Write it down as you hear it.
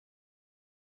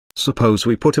Suppose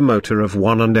we put a motor of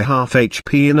 1.5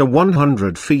 HP in a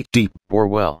 100 feet deep bore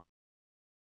well.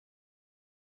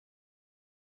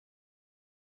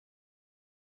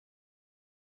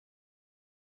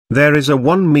 There is a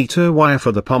 1 meter wire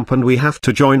for the pump and we have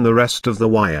to join the rest of the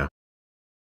wire.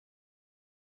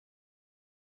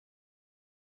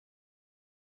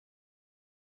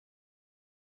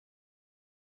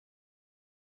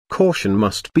 Caution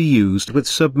must be used with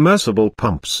submersible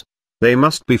pumps. They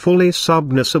must be fully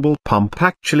submersible. Pump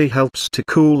actually helps to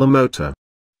cool the motor.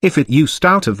 If it used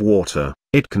out of water,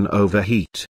 it can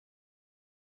overheat.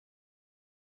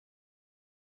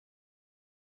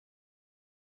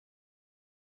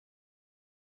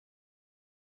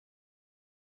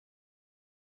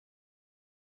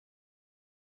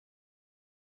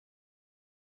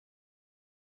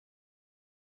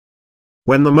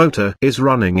 When the motor is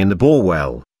running in the bore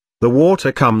well, the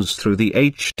water comes through the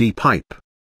HD pipe.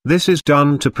 This is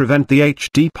done to prevent the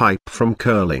HD pipe from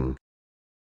curling.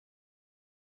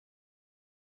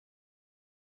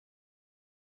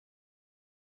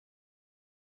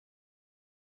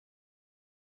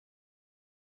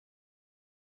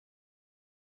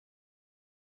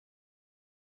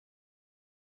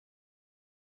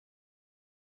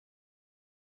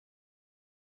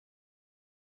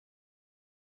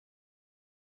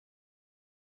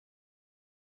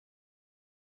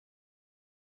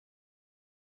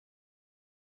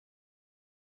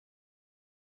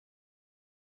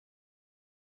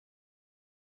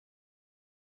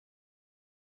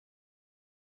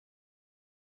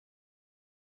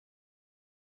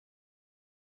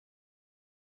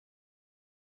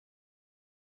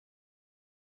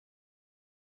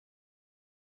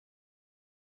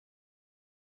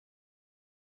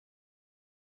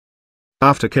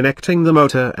 After connecting the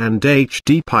motor and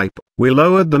HD pipe, we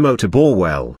lowered the motor bore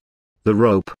well. The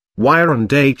rope, wire and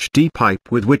HD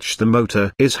pipe with which the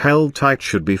motor is held tight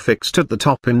should be fixed at the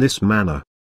top in this manner.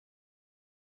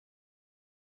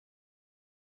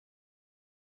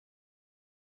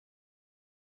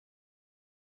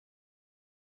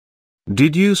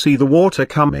 Did you see the water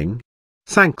coming?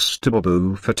 Thanks to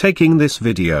Babu for taking this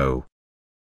video.